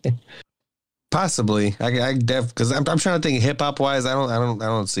 Possibly, because I'm trying to think hip hop wise. I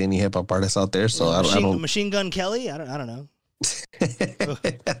don't see any hip hop artists out there. So I don't. Machine Gun Kelly. I don't know. I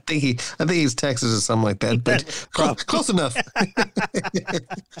think he's Texas or something like that, but close enough.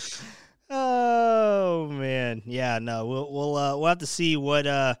 Oh man, yeah, no, we'll have to see what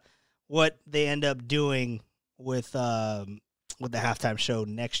they end up doing with the halftime show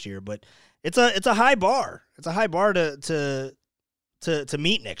next year, but it's a high bar. It's a high bar to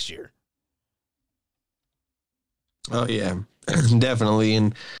meet next year. Oh yeah, definitely,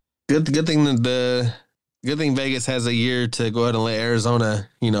 and good thing that good thing Vegas has a year to go ahead and let Arizona,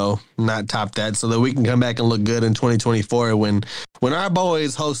 not top that, so that we can come back and look good in 2024 when our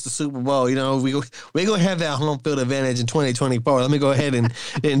boys host the Super Bowl. We gonna have that home field advantage in 2024. Let me go ahead and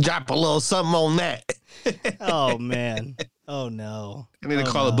drop a little something on that. Oh man. Oh no! I need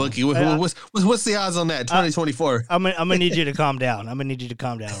to call a bookie. What's the odds on that? 2024. I'm gonna need you to calm down. I'm gonna need you to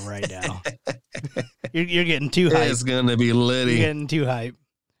calm down right now. You're getting too hype. It's gonna be litty. You're getting too hype.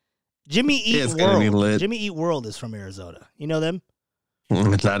 Jimmy Eat World. Jimmy Eat World is from Arizona. You know them?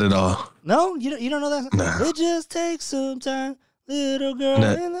 Not at all. No, you don't know that. No. It just takes some time, little girl.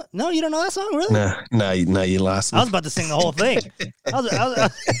 No, you don't know that song, really? No, you lost me. I was about to sing the whole thing. I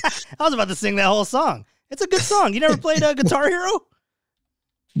was about to sing that whole song. It's a good song. You never played Guitar Hero?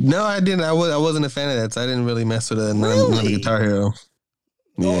 No, I didn't. I wasn't a fan of that, so I didn't really mess with another Guitar Hero.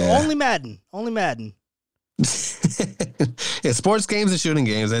 Yeah. Only Madden. Yeah, sports games and shooting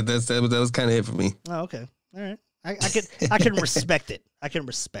games. That was kind of it for me. Oh, okay. All right. I can respect it. I can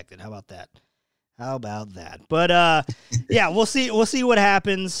respect it. How about that? But yeah, we'll see what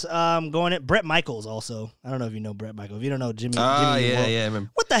happens. Going at Bret Michaels also. I don't know if you know Bret Michaels. If you don't know Jimmy. Yeah.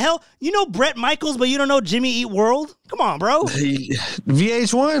 What the hell? You know Bret Michaels, but you don't know Jimmy Eat World? Come on, bro.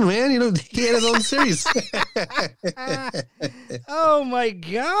 VH1, man. He had his own series. Oh my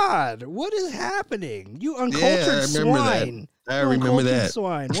God! What is happening? You uncultured swine. I remember that.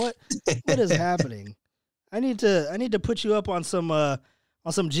 Swine. What is happening? I need to put you up on some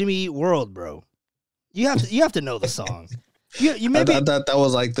Jimmy Eat World, bro. You have to know the song. You maybe I thought that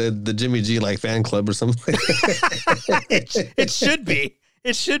was like the Jimmy G fan club or something. It should be.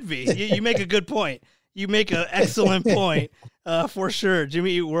 It should be. You make a good point. You make an excellent point. For sure,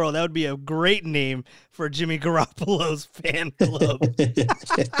 Jimmy Eat World. That would be a great name for Jimmy Garoppolo's fan club.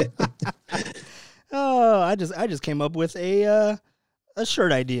 Oh, I just came up with a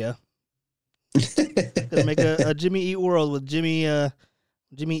shirt idea. Gonna make a Jimmy Eat World with Jimmy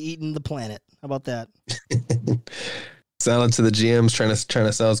eating the planet. How about that? Sell it to the GMs trying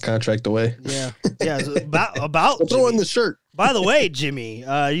to sell his contract away. Yeah. So about throw in the shirt. By the way, Jimmy,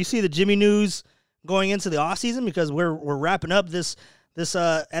 you see the Jimmy news going into the off season because we're wrapping up this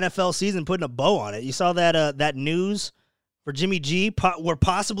NFL season, putting a bow on it. You saw that news for Jimmy G. We're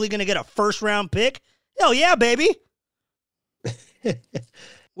possibly going to get a first round pick. Hell yeah, baby.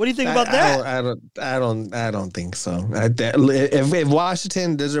 What do you think about that? I don't think so. If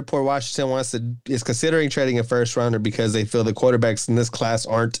Washington, there's a report Washington is considering trading a first rounder because they feel the quarterbacks in this class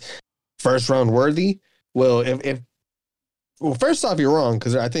aren't first round worthy. Well, first off, you're wrong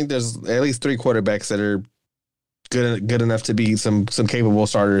because I think there's at least 3 quarterbacks that are good enough to be some capable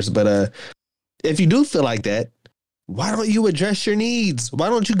starters. But if you do feel like that, why don't you address your needs? Why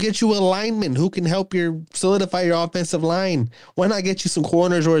don't you get you a lineman who can help solidify your offensive line? Why not get you some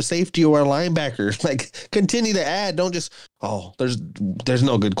corners or a safety or a linebacker? Continue to add. Don't just, there's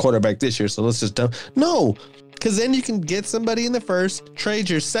no good quarterback this year, so let's just dump. No, Because then you can get somebody in the first, trade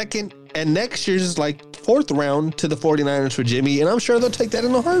your second, and next year's like fourth round to the 49ers for Jimmy, and I'm sure they'll take that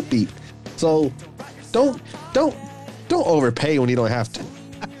in a heartbeat. So don't overpay when you don't have to.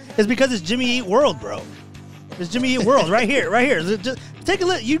 It's because it's Jimmy Eat World, bro. It's Jimmy Eat World right here. Just take a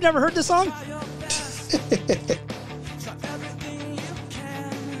look. You've never heard this song?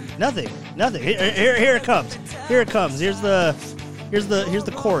 Nothing. Here it comes. Here it comes. Here's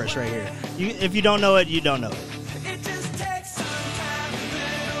the chorus right here. If you don't know it, you don't know it.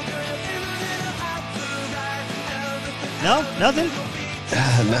 No, nothing.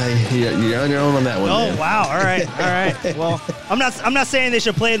 No, you're on your own on that one. Oh man. wow! All right. Well, I'm not saying they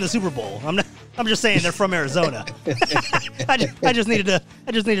should play in the Super Bowl. I'm just saying they're from Arizona. I just needed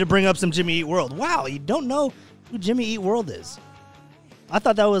to bring up some Jimmy Eat World. Wow, you don't know who Jimmy Eat World is? I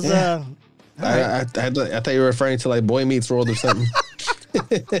thought that was. Yeah. Right. I thought you were referring to like Boy Meets World or something.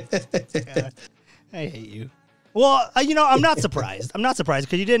 God, I hate you. Well, I'm not surprised. I'm not surprised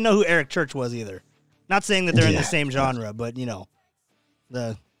because you didn't know who Eric Church was either. Not saying that they're in the same genre, but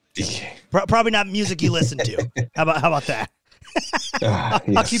probably not music you listen to. How about that?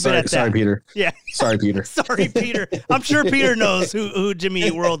 I'll keep it at that. Sorry, Peter. Yeah. Sorry, Peter. Sorry, Peter. I'm sure Peter knows who Jimmy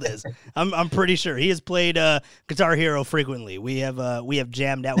Eat World is. I'm pretty sure he has played Guitar Hero frequently. We have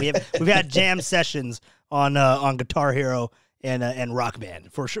jammed out. We've had jam sessions on Guitar Hero and Rock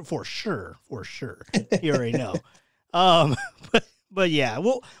Band for sure. You already know. But yeah,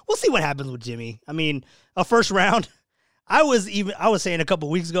 we'll see what happens with Jimmy. I mean, a first round. I was saying a couple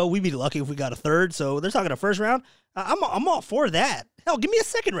weeks ago we'd be lucky if we got a third. So they're talking a first round. I'm all for that. Hell, give me a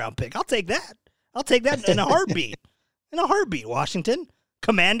second round pick. I'll take that. I'll take that in a heartbeat. Washington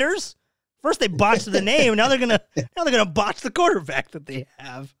Commanders. First they botched the name. Now they're gonna botch the quarterback that they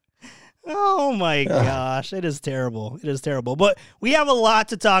have. Oh my gosh, it is terrible. It is terrible. But we have a lot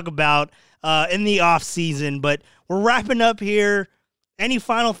to talk about in the off season. But we're wrapping up here. Any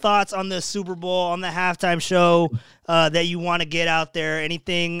final thoughts on the Super Bowl, on the halftime show that you want to get out there?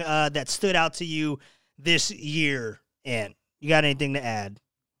 Anything that stood out to you this year? And you got anything to add?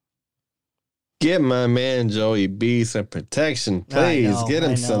 Get my man Joey B some protection, please. Get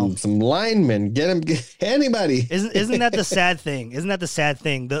him some linemen. Get anybody. Isn't that the sad thing? Isn't that the sad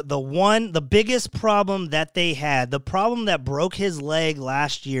thing? The biggest problem that they had, the problem that broke his leg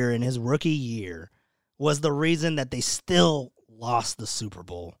last year in his rookie year, was the reason that they still lost the Super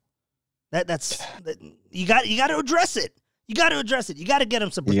Bowl. You got to address it. You got to address it. You got to get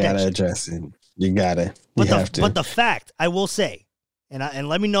him some protection. You got to address it. You got to. But the fact, I will say, and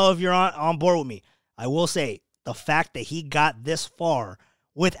let me know if you're on board with me. I will say the fact that he got this far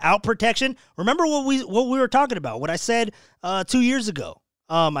without protection. Remember what we were talking about? What I said 2 years ago.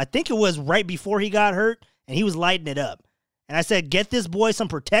 I think it was right before he got hurt, and he was lighting it up. And I said, get this boy some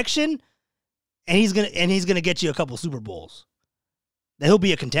protection, and he's gonna get you a couple Super Bowls. That he'll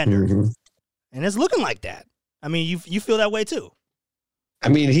be a contender, and it's looking like that. I mean, you feel that way too. I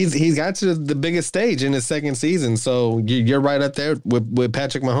mean, he's got to the biggest stage in his second season, so you're right up there with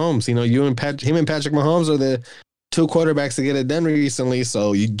Patrick Mahomes. him and Patrick Mahomes are the two quarterbacks to get it done recently.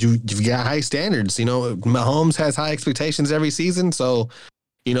 So you've got high standards. Mahomes has high expectations every season. So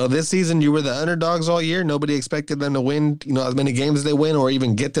this season you were the underdogs all year. Nobody expected them to win as many games as they win or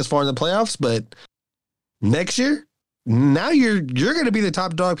even get this far in the playoffs. But next year, now you're going to be the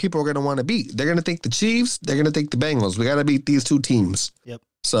top dog people are going to want to beat. They're going to think the Chiefs. They're going to think the Bengals. We got to beat these two teams. Yep.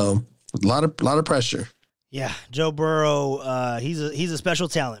 So a lot of pressure. Yeah, Joe Burrow. He's a special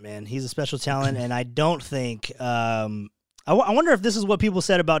talent, man. He's a special talent, and I don't think. I wonder if this is what people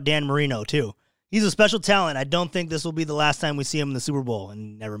said about Dan Marino too. He's a special talent. I don't think this will be the last time we see him in the Super Bowl,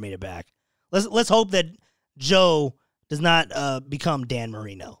 and never made it back. Let's hope that Joe does not become Dan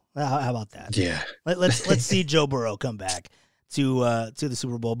Marino. How about that? Yeah. Let's see Joe Burrow come back to the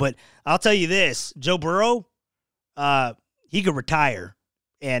Super Bowl. But I'll tell you this, Joe Burrow, he could retire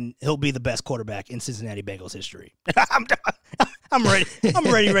and he'll be the best quarterback in Cincinnati Bengals history. I'm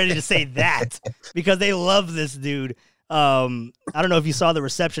ready to say that because they love this dude. I don't know if you saw the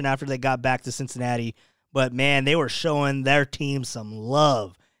reception after they got back to Cincinnati, but man, they were showing their team some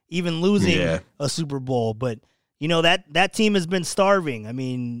love, even losing a Super Bowl. But that team has been starving. I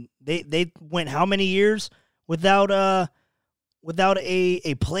mean, they went how many years without a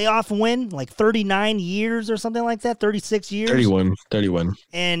playoff win? Like 39 years or something like that, 36 years? 31.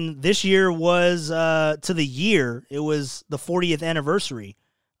 And this year was to the year, it was the 40th anniversary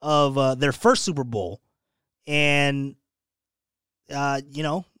of their first Super Bowl. And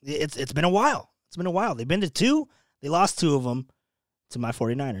it's been a while. It's been a while. They've been to two. They lost two of them to my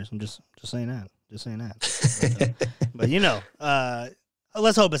 49ers. I'm just saying that. Just saying that. But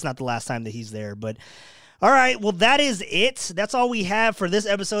let's hope it's not the last time that he's there. But All right, well, that is it. That's all we have for this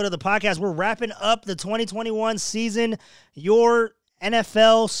episode of the podcast. We're wrapping up the 2021 season. Your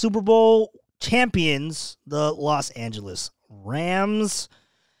NFL Super Bowl champions, the Los Angeles Rams.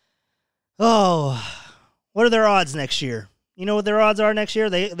 Oh, what are their odds next year? You know what their odds are next year?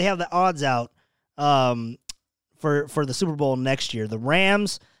 They have the odds out for the Super Bowl next year. The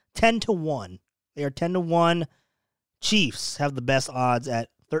Rams, 10-1. They are 10-1. Chiefs have the best odds at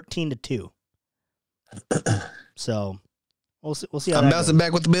 13-2. So we'll see how I'm that bouncing goes.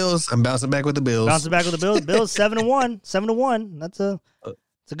 back with the Bills. Bouncing back with the Bills. Bills 7-1. 7-1. That's a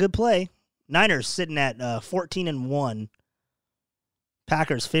good play. Niners sitting at 14-1.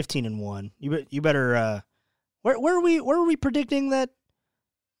 Packers 15-1. You better where are we predicting that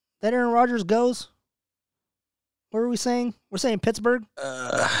Aaron Rodgers goes? Where are we saying? We're saying Pittsburgh?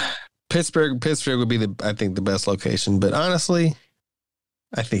 Pittsburgh would be the best location, but honestly,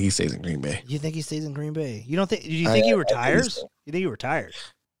 I think he stays in Green Bay. You think he stays in Green Bay? You don't think? Do you think he retires? So. You think he retires?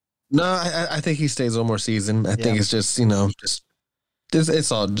 No, I think he stays one more season. I think it's just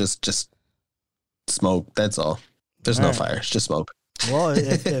it's all just smoke. That's all. There's no fire. It's just smoke. Well,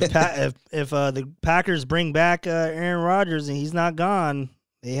 if the Packers bring back Aaron Rodgers and he's not gone,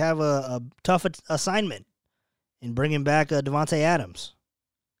 they have a tough assignment in bringing back Devontae Adams.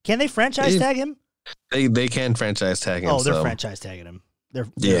 Can they franchise tag him? They can franchise tag him. Oh, they're franchise tagging him. They're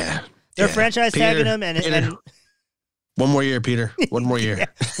franchise Peter, tagging him and one more year, Peter. One more year. Yeah.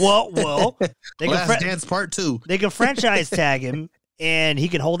 Well, they Last Dance Part 2. They can franchise tag him and he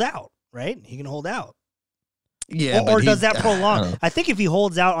can hold out, right? He can hold out. Yeah, or does that prolong? I think if he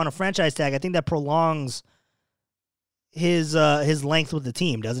holds out on a franchise tag, I think that prolongs his length with the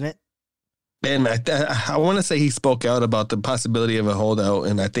team, doesn't it? And I want to say he spoke out about the possibility of a holdout,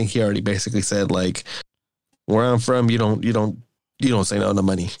 and I think he already basically said, like, where I'm from, you don't say no to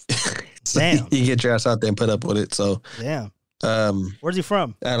money. So Damn. you get your ass out there and put up with it. So damn. Where's he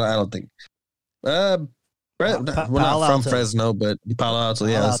from? I don't think. We're Palo not from Alto. Fresno, but Palo Alto.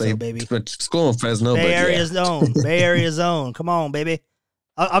 Palo Yeah, Alto, say baby. School in Fresno. Bay but Area yeah. zone. Bay Area zone. Come on, baby.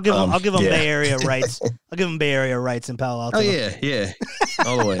 I'll give him yeah. Bay Area rights. I'll give him Bay Area rights in Palo Alto. Oh yeah,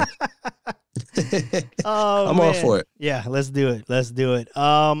 all the way. Oh, I'm all for it. Yeah, let's do it.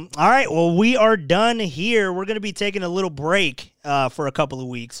 All right. Well, we are done here. We're going to be taking a little break for a couple of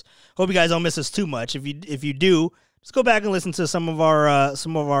weeks. Hope you guys don't miss us too much. If you do, just go back and listen to some of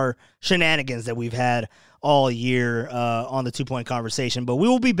our shenanigans that we've had all year on the 2 Point Conversation. But we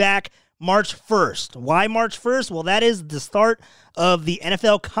will be back March 1st. Why March 1st? Well, that is the start of the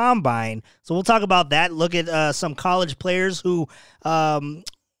NFL Combine. So we'll talk about that. Look at some college players who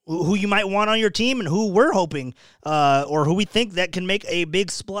you might want on your team and who we're hoping or who we think that can make a big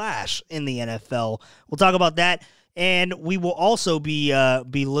splash in the NFL. We'll talk about that. And we will also be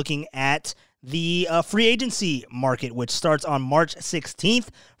looking at the free agency market, which starts on March 16th.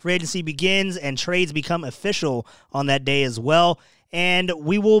 Free agency begins and trades become official on that day as well. And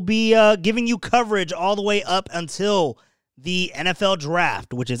we will be giving you coverage all the way up until the NFL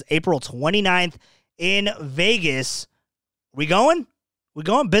draft, which is April 29th in Vegas. We going? We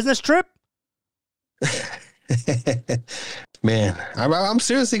going? Business trip? Man, I'm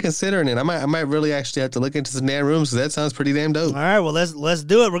seriously considering it. I might really actually have to look into some damn rooms because that sounds pretty damn dope. All right, well let's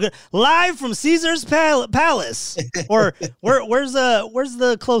do it. We're good. Live from Caesar's Palace, or where's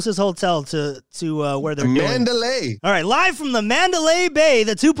the closest hotel to where they're doing? Mandalay. All right, live from the Mandalay Bay,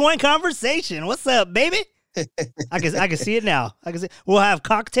 the 2 Point Conversation. What's up, baby? I can see it now. I can see. We'll have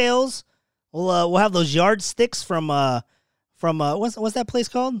cocktails. We'll have those yardsticks from what's that place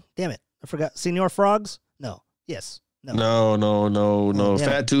called? Damn it, I forgot. Senor Frogs? No. Yes. No. No.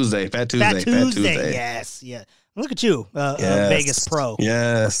 Fat Tuesday. Yes. Yeah. Look at you, Vegas pro.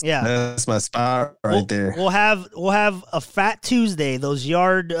 Yes. Yeah. That's my spot right there. We'll have a Fat Tuesday. Those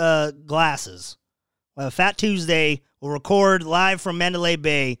yard glasses. We'll have Fat Tuesday. We'll record live from Mandalay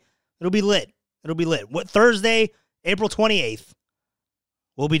Bay. It'll be lit. What Thursday, April 28th.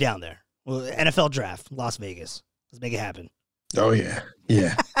 We'll be down there. NFL draft, Las Vegas. Let's make it happen. Oh yeah.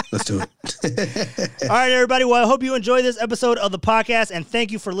 Let's do it. All right, everybody. Well, I hope you enjoyed this episode of the podcast, and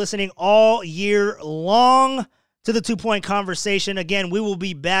thank you for listening all year long to the 2 Point Conversation. Again, we will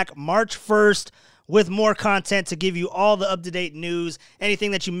be back March 1st with more content to give you all the up-to-date news,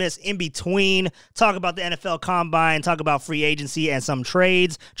 anything that you miss in between, talk about the NFL Combine, talk about free agency and some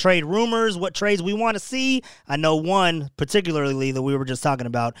trade rumors, what trades we want to see. I know one particularly that we were just talking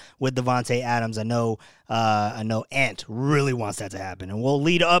about with Devontae Adams. I know Ant really wants that to happen, and we'll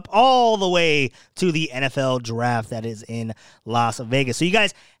lead up all the way to the NFL draft that is in Las Vegas. So you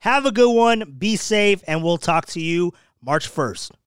guys have a good one, be safe, and we'll talk to you March 1st.